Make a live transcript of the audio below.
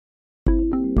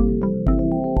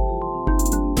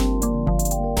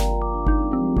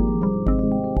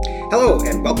Hello,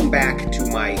 and welcome back to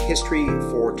my History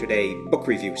for Today book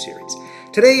review series.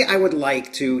 Today I would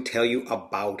like to tell you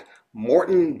about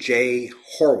Morton J.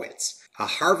 Horwitz, a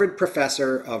Harvard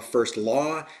professor of first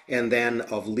law and then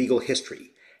of legal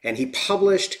history. And he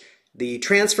published The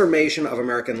Transformation of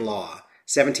American Law,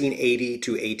 1780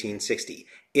 to 1860,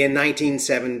 in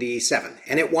 1977,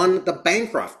 and it won the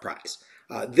Bancroft Prize.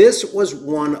 This was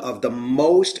one of the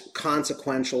most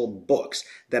consequential books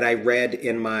that I read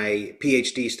in my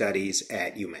PhD studies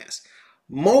at UMass,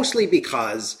 mostly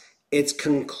because its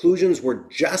conclusions were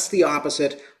just the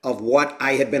opposite of what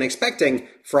I had been expecting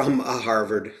from a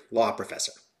Harvard law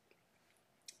professor.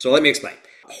 So let me explain.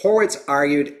 Horwitz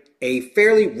argued a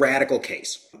fairly radical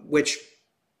case, which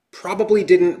probably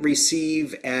didn't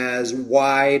receive as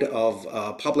wide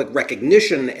of public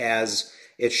recognition as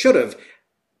it should have,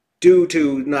 due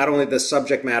to not only the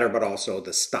subject matter, but also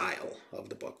the style of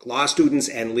the book. Law students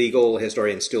and legal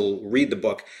historians still read the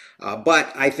book,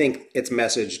 but I think its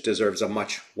message deserves a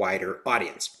much wider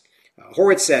audience.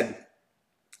 Horwitz said,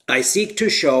 "I seek to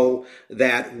show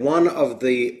that one of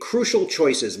the crucial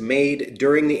choices made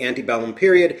during the antebellum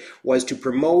period was to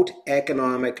promote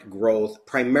economic growth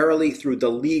primarily through the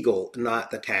legal,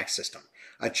 not the tax system.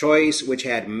 A choice which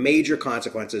had major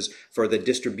consequences for the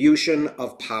distribution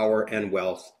of power and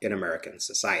wealth in American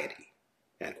society."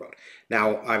 End quote.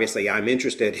 Now, obviously, I'm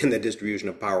interested in the distribution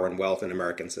of power and wealth in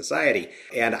American society,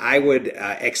 and I would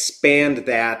expand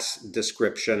that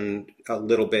description a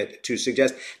little bit to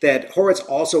suggest that Horwitz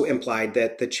also implied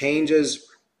that the changes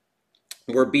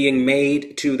were being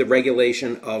made to the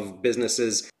regulation of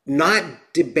businesses not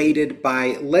debated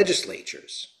by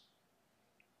legislatures.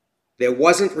 There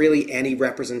wasn't really any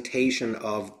representation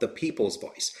of the people's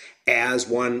voice, as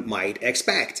one might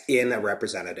expect in a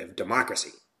representative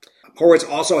democracy. Horwitz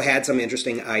also had some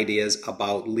interesting ideas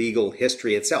about legal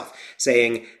history itself,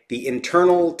 saying the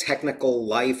internal technical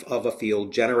life of a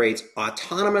field generates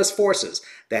autonomous forces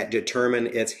that determine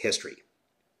its history.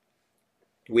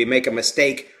 We make a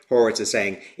mistake, Horwitz is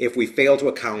saying, if we fail to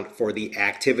account for the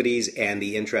activities and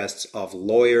the interests of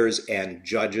lawyers and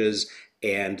judges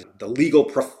and the legal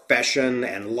profession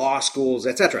and law schools,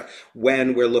 etc.,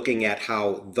 when we're looking at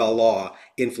how the law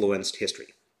influenced history.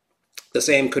 The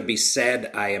same could be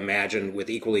said, I imagine, with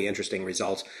equally interesting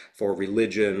results for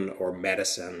religion or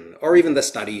medicine or even the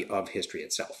study of history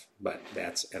itself. But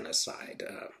that's an aside.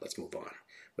 Let's move on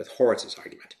with Horwitz's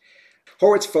argument.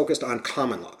 Horwitz focused on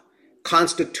common law.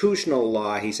 Constitutional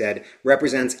law, he said,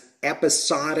 represents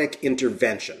episodic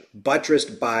intervention,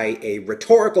 buttressed by a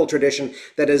rhetorical tradition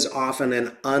that is often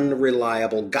an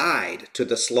unreliable guide to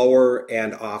the slower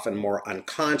and often more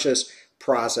unconscious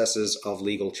processes of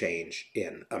legal change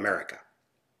in America.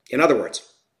 In other words,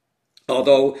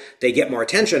 although they get more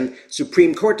attention,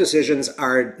 Supreme Court decisions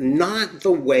are not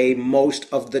the way most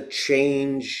of the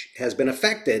change has been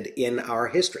affected in our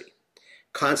history.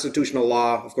 Constitutional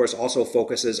law, of course, also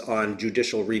focuses on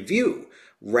judicial review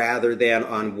rather than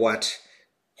on what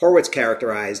Horwitz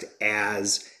characterized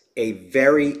as a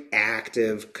very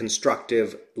active,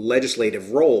 constructive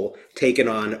legislative role taken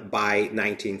on by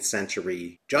 19th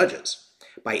century judges.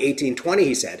 By 1820,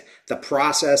 he said, the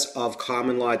process of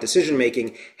common law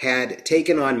decision-making had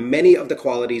taken on many of the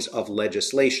qualities of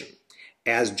legislation,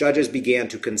 as judges began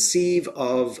to conceive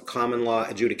of common law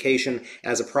adjudication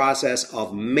as a process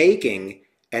of making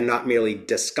and not merely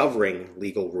discovering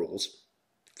legal rules.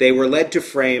 They were led to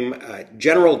frame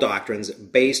general doctrines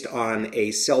based on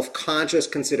a self-conscious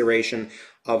consideration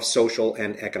of social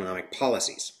and economic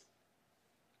policies.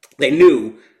 They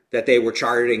knew that they were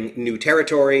charting new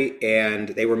territory and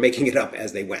they were making it up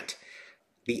as they went.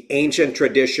 The ancient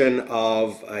tradition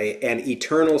of an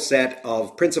eternal set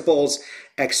of principles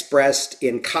expressed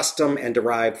in custom and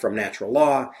derived from natural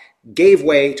law gave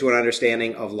way to an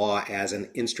understanding of law as an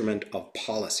instrument of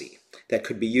policy that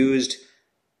could be used,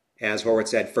 as Horwitz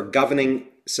said, for governing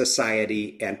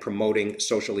society and promoting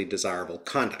socially desirable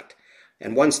conduct.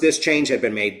 And once this change had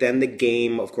been made, then the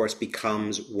game, of course,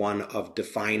 becomes one of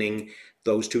defining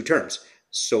those two terms,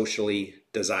 socially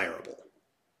desirable.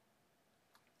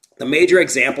 The major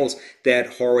examples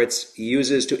that Horwitz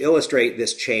uses to illustrate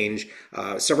this change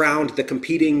surround the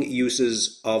competing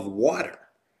uses of water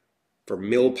for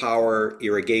mill power,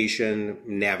 irrigation,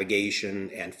 navigation,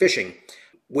 and fishing,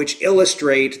 which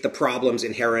illustrate the problems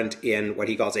inherent in what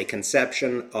he calls a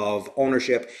conception of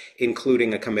ownership,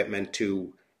 including a commitment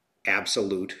to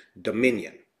absolute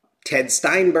dominion. Ted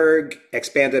Steinberg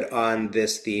expanded on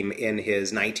this theme in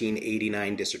his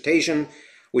 1989 dissertation,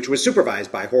 which was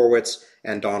supervised by Horwitz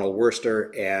and Donald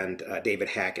Worster and David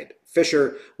Hackett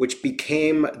Fisher, which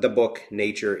became the book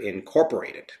Nature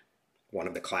Incorporated, one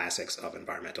of the classics of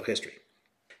environmental history.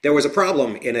 There was a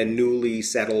problem in a newly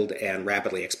settled and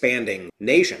rapidly expanding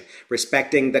nation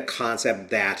respecting the concept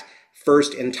that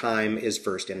first in time is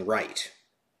first in right.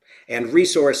 And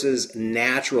resources'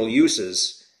 natural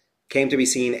uses came to be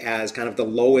seen as kind of the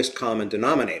lowest common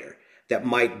denominator that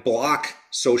might block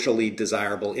socially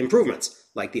desirable improvements,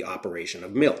 like the operation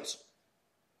of mills.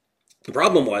 The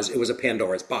problem was it was a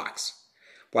Pandora's box.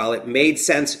 While it made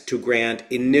sense to grant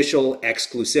initial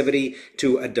exclusivity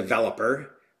to a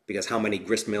developer, because how many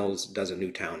grist mills does a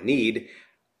new town need,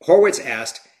 Horwitz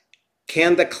asked,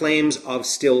 can the claims of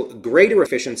still greater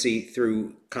efficiency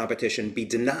through competition be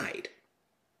denied?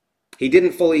 He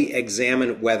didn't fully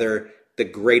examine whether the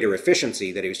greater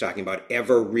efficiency that he was talking about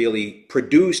ever really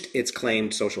produced its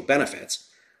claimed social benefits,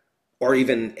 or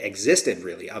even existed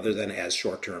really, other than as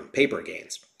short-term paper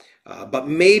gains. But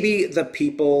maybe the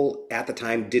people at the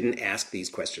time didn't ask these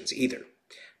questions either.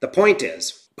 The point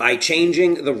is, by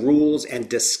changing the rules and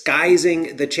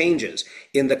disguising the changes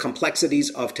in the complexities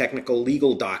of technical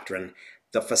legal doctrine,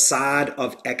 the facade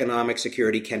of economic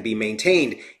security can be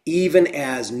maintained even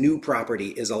as new property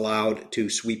is allowed to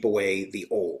sweep away the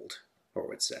old,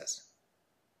 Horwitz says.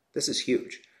 This is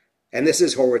huge. And this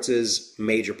is Horwitz's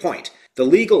major point. The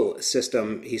legal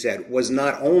system, he said, was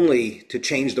not only to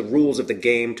change the rules of the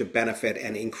game to benefit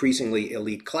an increasingly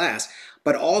elite class,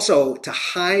 but also to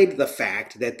hide the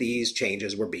fact that these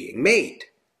changes were being made.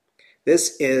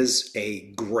 This is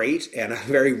a great and a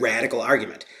very radical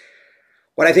argument.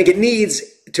 What I think it needs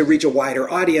to reach a wider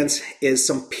audience is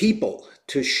some people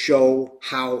to show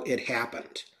how it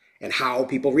happened and how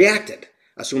people reacted,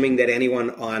 assuming that anyone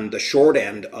on the short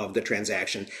end of the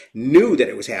transaction knew that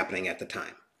it was happening at the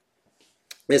time.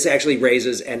 This actually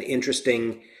raises an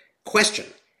interesting question.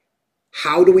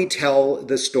 How do we tell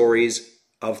the stories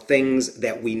of things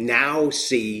that we now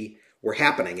see were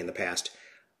happening in the past,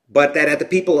 but that the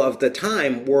people of the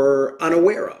time were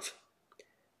unaware of?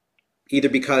 Either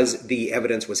because the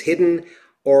evidence was hidden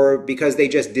or because they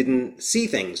just didn't see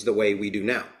things the way we do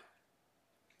now.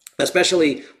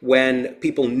 Especially when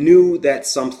people knew that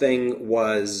something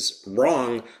was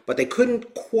wrong, but they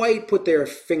couldn't quite put their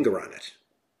finger on it.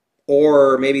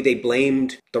 Or maybe they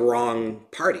blamed the wrong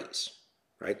parties,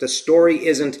 right? The story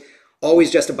isn't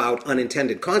always just about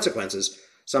unintended consequences.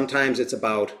 Sometimes it's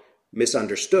about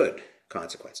misunderstood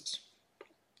consequences.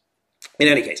 In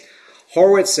any case,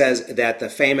 Horwitz says that the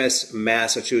famous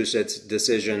Massachusetts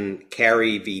decision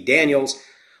Carey v. Daniels,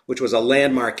 which was a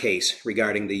landmark case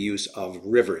regarding the use of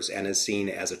rivers and is seen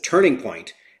as a turning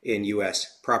point in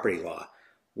U.S. property law,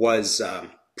 was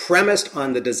premised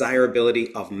on the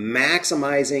desirability of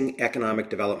maximizing economic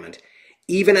development,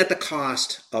 even at the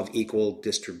cost of equal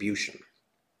distribution.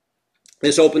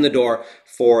 This opened the door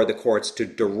for the courts to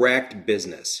direct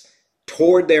business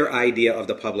toward their idea of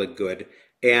the public good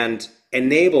and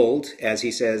enabled, as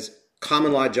he says,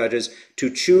 common law judges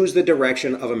to choose the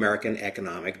direction of American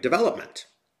economic development,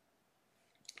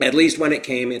 at least when it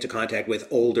came into contact with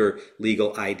older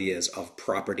legal ideas of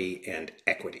property and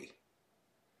equity.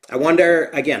 I wonder,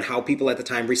 again, how people at the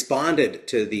time responded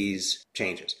to these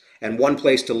changes. And one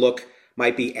place to look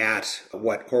might be at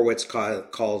what Horwitz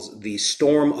calls the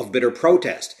storm of bitter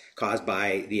protest caused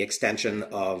by the extension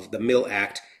of the Mill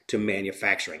Act to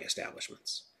manufacturing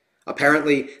establishments.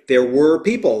 Apparently, there were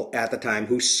people at the time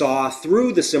who saw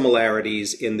through the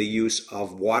similarities in the use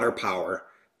of water power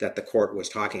that the court was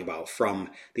talking about from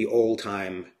the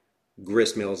old-time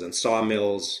grist mills and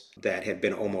sawmills that had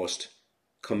been almost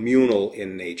communal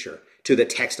in nature to the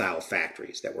textile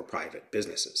factories that were private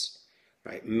businesses.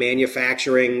 Right?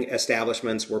 Manufacturing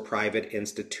establishments were private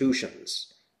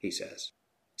institutions, he says.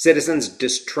 Citizens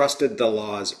distrusted the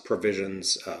law's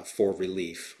provisions for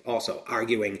relief, also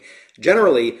arguing,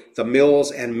 generally, the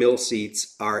mills and mill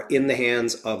seats are in the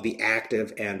hands of the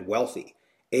active and wealthy,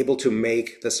 able to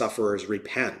make the sufferers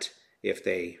repent if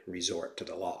they resort to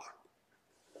the law.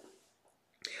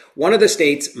 One of the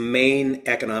state's main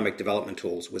economic development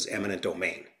tools was eminent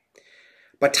domain.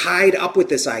 But tied up with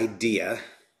this idea,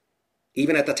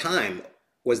 even at the time,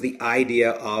 was the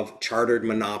idea of chartered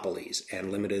monopolies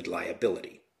and limited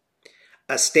liability.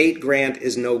 A state grant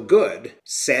is no good,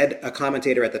 said a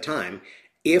commentator at the time,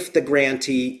 if the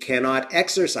grantee cannot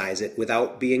exercise it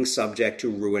without being subject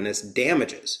to ruinous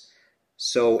damages,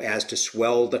 so as to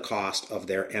swell the cost of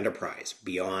their enterprise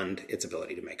beyond its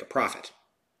ability to make a profit.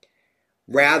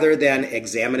 Rather than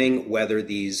examining whether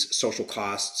these social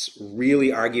costs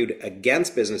really argued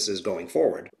against businesses going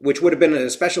forward, which would have been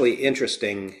especially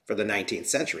interesting for the 19th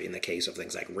century in the case of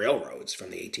things like railroads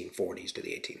from the 1840s to the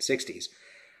 1860s,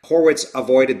 Horwitz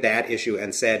avoided that issue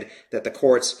and said that the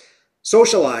courts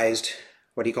socialized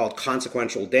what he called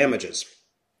consequential damages,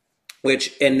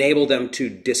 which enabled them to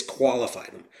disqualify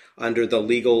them under the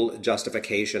legal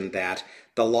justification that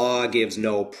the law gives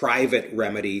no private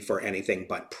remedy for anything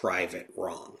but private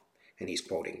wrong. And he's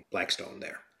quoting Blackstone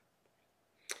there.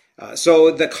 So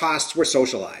the costs were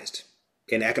socialized,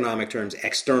 in economic terms,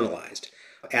 externalized,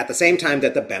 at the same time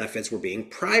that the benefits were being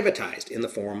privatized in the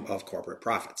form of corporate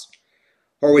profits.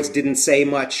 Horwitz didn't say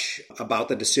much about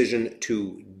the decision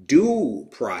to do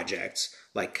projects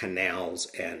like canals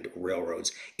and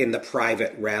railroads in the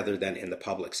private rather than in the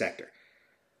public sector.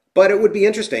 But it would be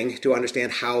interesting to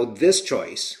understand how this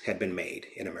choice had been made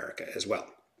in America as well.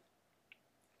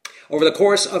 Over the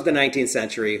course of the 19th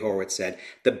century, Horwitz said,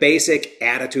 the basic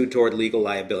attitude toward legal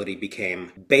liability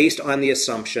became based on the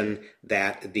assumption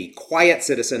that the quiet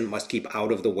citizen must keep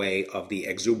out of the way of the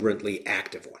exuberantly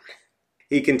active one.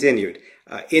 He continued,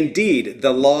 indeed,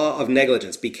 the law of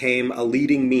negligence became a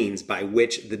leading means by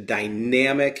which the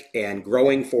dynamic and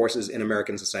growing forces in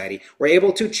American society were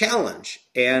able to challenge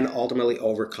and ultimately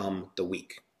overcome the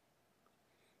weak.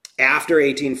 After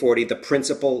 1840, the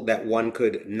principle that one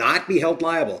could not be held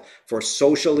liable for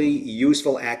socially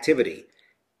useful activity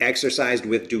exercised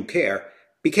with due care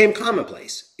became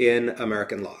commonplace in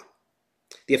American law.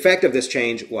 The effect of this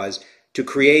change was to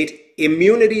create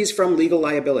immunities from legal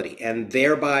liability and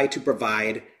thereby to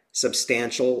provide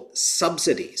substantial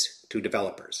subsidies to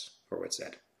developers, Horwitz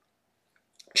said.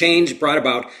 Change brought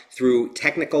about through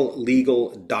technical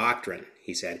legal doctrine,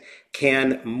 he said,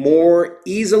 can more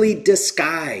easily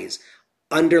disguise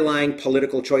underlying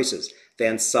political choices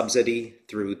than subsidy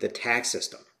through the tax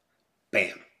system.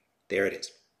 Bam, there it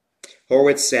is.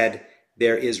 Horwitz said,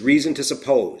 there is reason to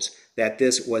suppose that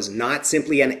this was not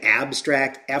simply an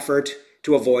abstract effort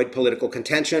to avoid political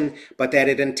contention, but that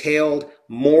it entailed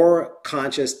more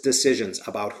conscious decisions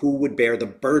about who would bear the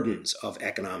burdens of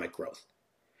economic growth.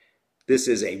 This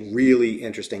is a really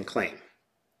interesting claim,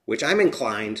 which I'm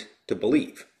inclined to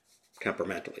believe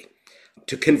temperamentally.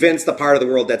 To convince the part of the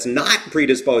world that's not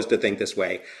predisposed to think this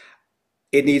way,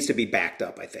 it needs to be backed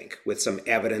up, I think, with some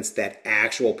evidence that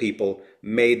actual people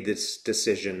made this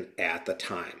decision at the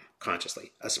time,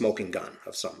 consciously. A smoking gun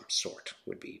of some sort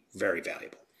would be very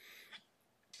valuable.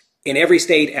 In every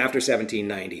state after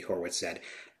 1790, Horwitz said,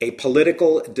 a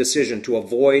political decision to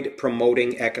avoid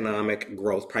promoting economic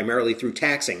growth, primarily through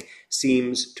taxing,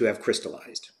 seems to have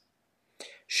crystallized.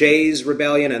 Shays'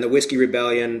 Rebellion and the Whiskey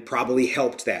Rebellion probably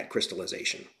helped that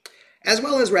crystallization, as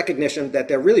well as recognition that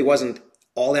there really wasn't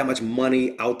all that much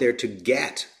money out there to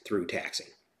get through taxing.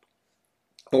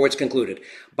 Horwitz concluded,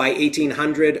 by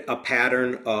 1800, a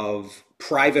pattern of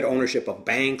private ownership of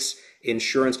banks,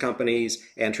 insurance companies,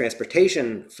 and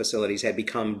transportation facilities had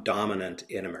become dominant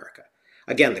in America.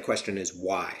 Again, the question is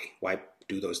why? Why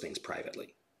do those things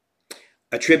privately?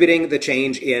 Attributing the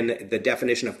change in the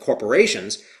definition of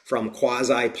corporations from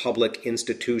quasi-public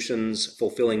institutions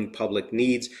fulfilling public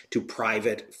needs to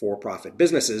private for-profit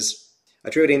businesses,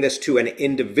 attributing this to an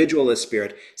individualist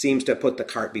spirit seems to put the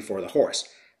cart before the horse,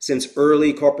 since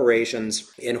early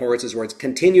corporations, in Horwitz's words,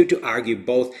 continued to argue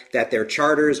both that their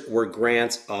charters were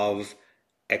grants of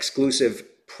exclusive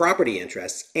property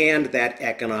interests and that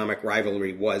economic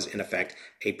rivalry was, in effect,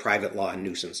 a private law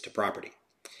nuisance to property.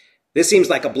 This seems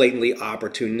like a blatantly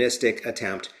opportunistic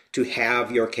attempt to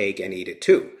have your cake and eat it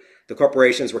too. The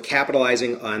corporations were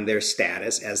capitalizing on their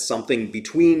status as something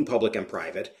between public and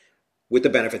private, with the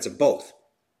benefits of both.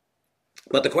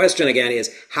 But the question again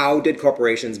is, how did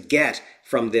corporations get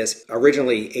from this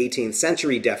originally 18th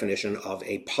century definition of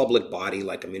a public body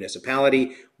like a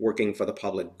municipality working for the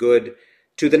public good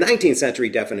to the 19th century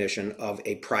definition of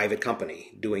a private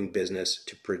company doing business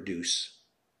to produce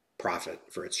profit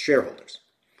for its shareholders?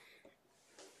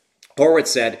 Horwitz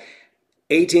said,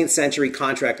 18th century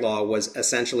contract law was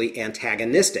essentially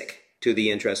antagonistic to the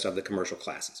interests of the commercial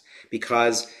classes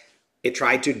because it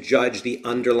tried to judge the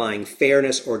underlying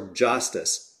fairness or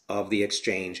justice of the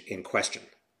exchange in question.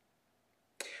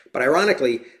 But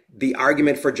ironically, the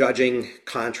argument for judging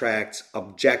contracts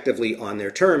objectively on their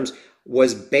terms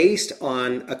was based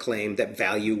on a claim that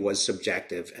value was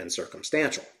subjective and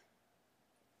circumstantial.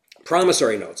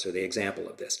 Promissory notes are the example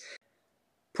of this.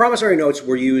 Promissory notes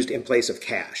were used in place of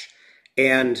cash,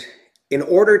 and in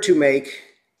order to make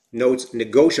notes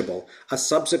negotiable, a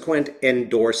subsequent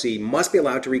endorsee must be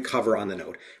allowed to recover on the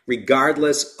note,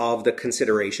 regardless of the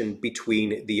consideration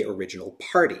between the original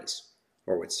parties,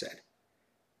 Horwitz said.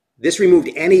 This removed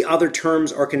any other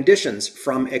terms or conditions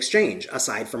from exchange,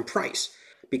 aside from price,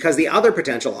 because the other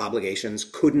potential obligations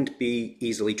couldn't be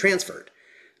easily transferred.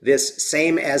 This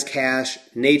same as cash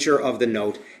nature of the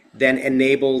note then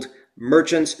enabled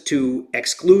merchants to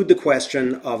exclude the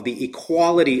question of the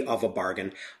equality of a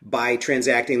bargain by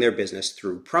transacting their business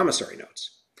through promissory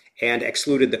notes, and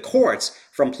excluded the courts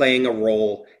from playing a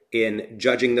role in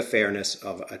judging the fairness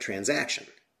of a transaction.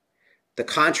 The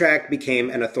contract became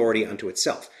an authority unto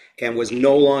itself and was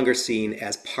no longer seen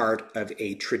as part of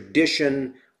a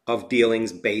tradition of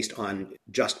dealings based on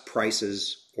just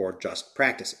prices or just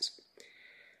practices.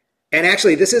 And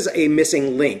actually, this is a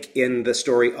missing link in the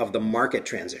story of the market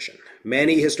transition.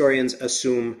 Many historians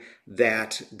assume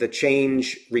that the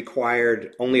change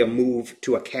required only a move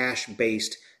to a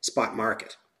cash-based spot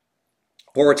market.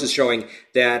 Horwitz is showing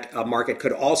that a market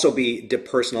could also be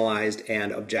depersonalized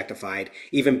and objectified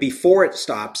even before it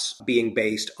stops being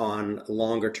based on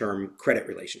longer-term credit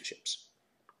relationships.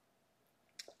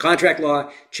 Contract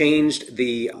law changed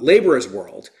the laborer's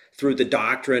world through the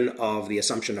doctrine of the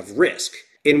assumption of risk,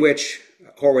 in which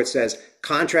Horwitz says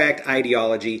contract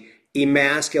ideology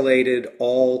emasculated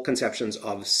all conceptions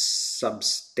of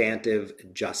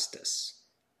substantive justice.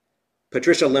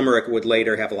 Patricia Limerick would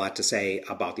later have a lot to say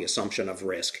about the assumption of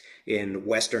risk in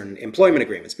Western employment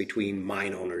agreements between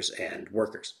mine owners and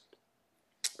workers.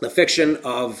 The fiction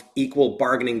of equal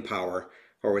bargaining power,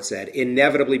 Horwitz said,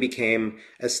 inevitably became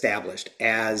established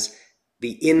as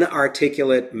the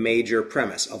inarticulate major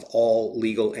premise of all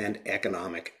legal and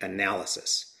economic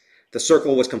analysis. The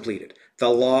circle was completed. The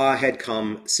law had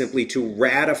come simply to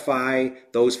ratify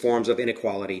those forms of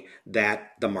inequality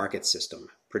that the market system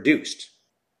produced.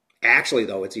 Actually,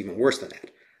 though, it's even worse than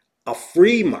that. A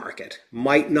free market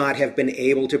might not have been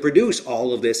able to produce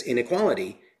all of this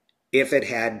inequality if it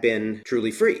had been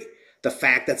truly free. The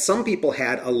fact that some people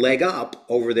had a leg up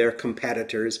over their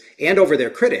competitors and over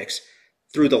their critics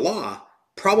through the law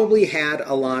probably had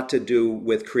a lot to do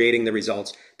with creating the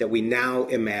results that we now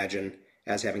imagine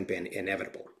as having been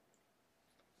inevitable.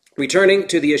 Returning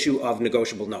to the issue of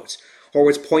negotiable notes,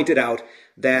 Horwitz pointed out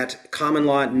that common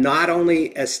law not only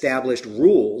established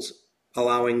rules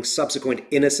allowing subsequent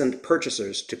innocent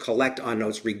purchasers to collect on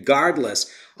notes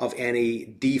regardless of any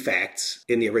defects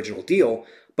in the original deal,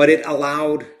 but it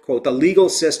allowed, quote, the legal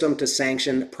system to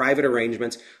sanction private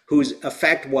arrangements whose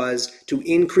effect was to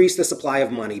increase the supply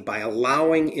of money by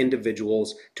allowing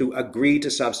individuals to agree to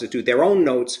substitute their own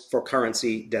notes for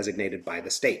currency designated by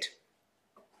the state.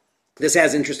 This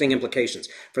has interesting implications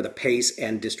for the pace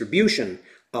and distribution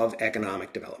of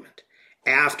economic development.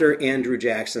 After Andrew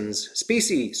Jackson's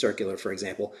specie circular, for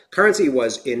example, currency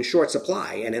was in short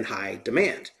supply and in high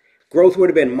demand. Growth would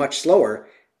have been much slower,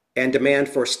 and demand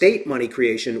for state money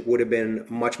creation would have been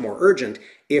much more urgent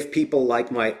if people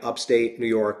like my upstate New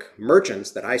York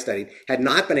merchants that I studied had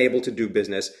not been able to do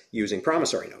business using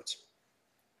promissory notes.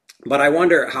 But I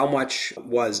wonder how much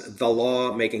was the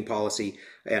law making policy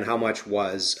and how much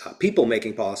was people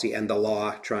making policy and the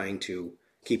law trying to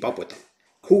keep up with them.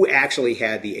 Who actually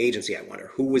had the agency, I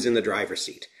wonder? Who was in the driver's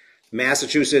seat?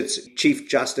 Massachusetts Chief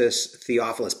Justice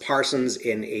Theophilus Parsons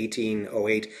in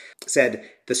 1808 said,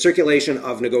 "The circulation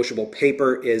of negotiable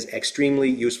paper is extremely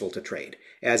useful to trade,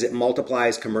 as it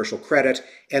multiplies commercial credit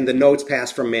and the notes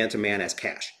pass from man to man as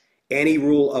cash. Any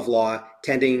rule of law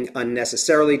tending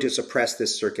unnecessarily to suppress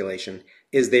this circulation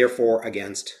is therefore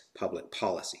against public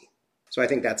policy." So I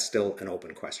think that's still an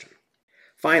open question.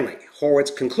 Finally,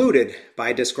 Horwitz concluded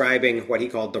by describing what he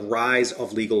called the rise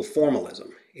of legal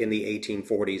formalism in the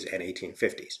 1840s and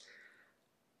 1850s.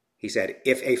 He said,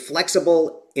 if a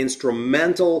flexible,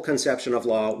 instrumental conception of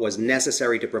law was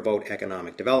necessary to promote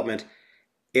economic development,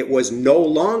 it was no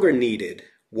longer needed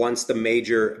once the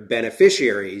major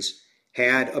beneficiaries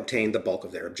had obtained the bulk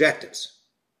of their objectives.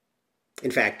 In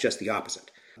fact, just the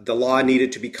opposite. The law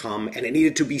needed to become, and it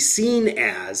needed to be seen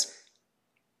as,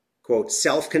 quote,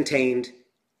 self-contained,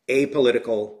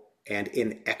 apolitical, and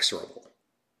inexorable,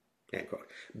 end quote,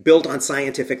 built on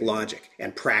scientific logic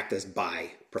and practiced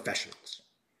by professionals.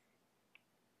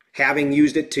 Having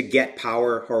used it to get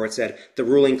power, Horwitz said, the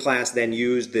ruling class then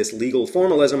used this legal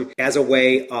formalism as a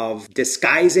way of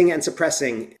disguising and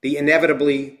suppressing the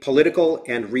inevitably political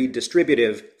and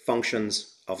redistributive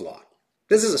functions of law.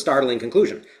 This is a startling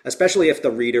conclusion, especially if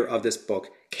the reader of this book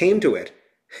came to it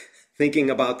thinking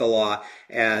about the law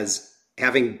as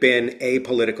having been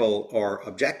apolitical or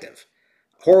objective.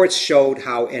 Horwitz showed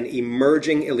how an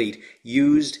emerging elite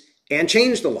used and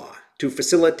changed the law to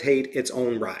facilitate its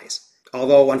own rise,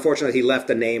 although unfortunately he left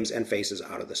the names and faces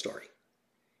out of the story.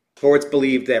 Horwitz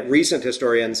believed that recent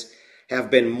historians have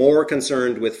been more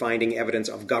concerned with finding evidence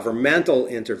of governmental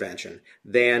intervention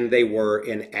than they were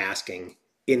in asking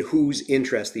in whose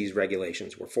interest these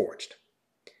regulations were forged.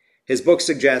 His book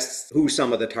suggests who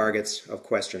some of the targets of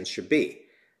questions should be.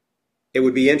 It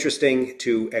would be interesting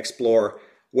to explore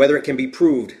whether it can be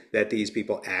proved that these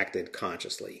people acted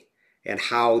consciously, and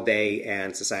how they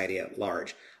and society at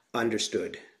large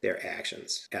understood their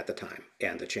actions at the time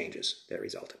and the changes that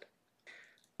resulted.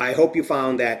 I hope you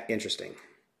found that interesting.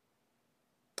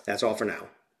 That's all for now.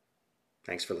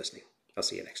 Thanks for listening. I'll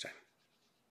see you next time.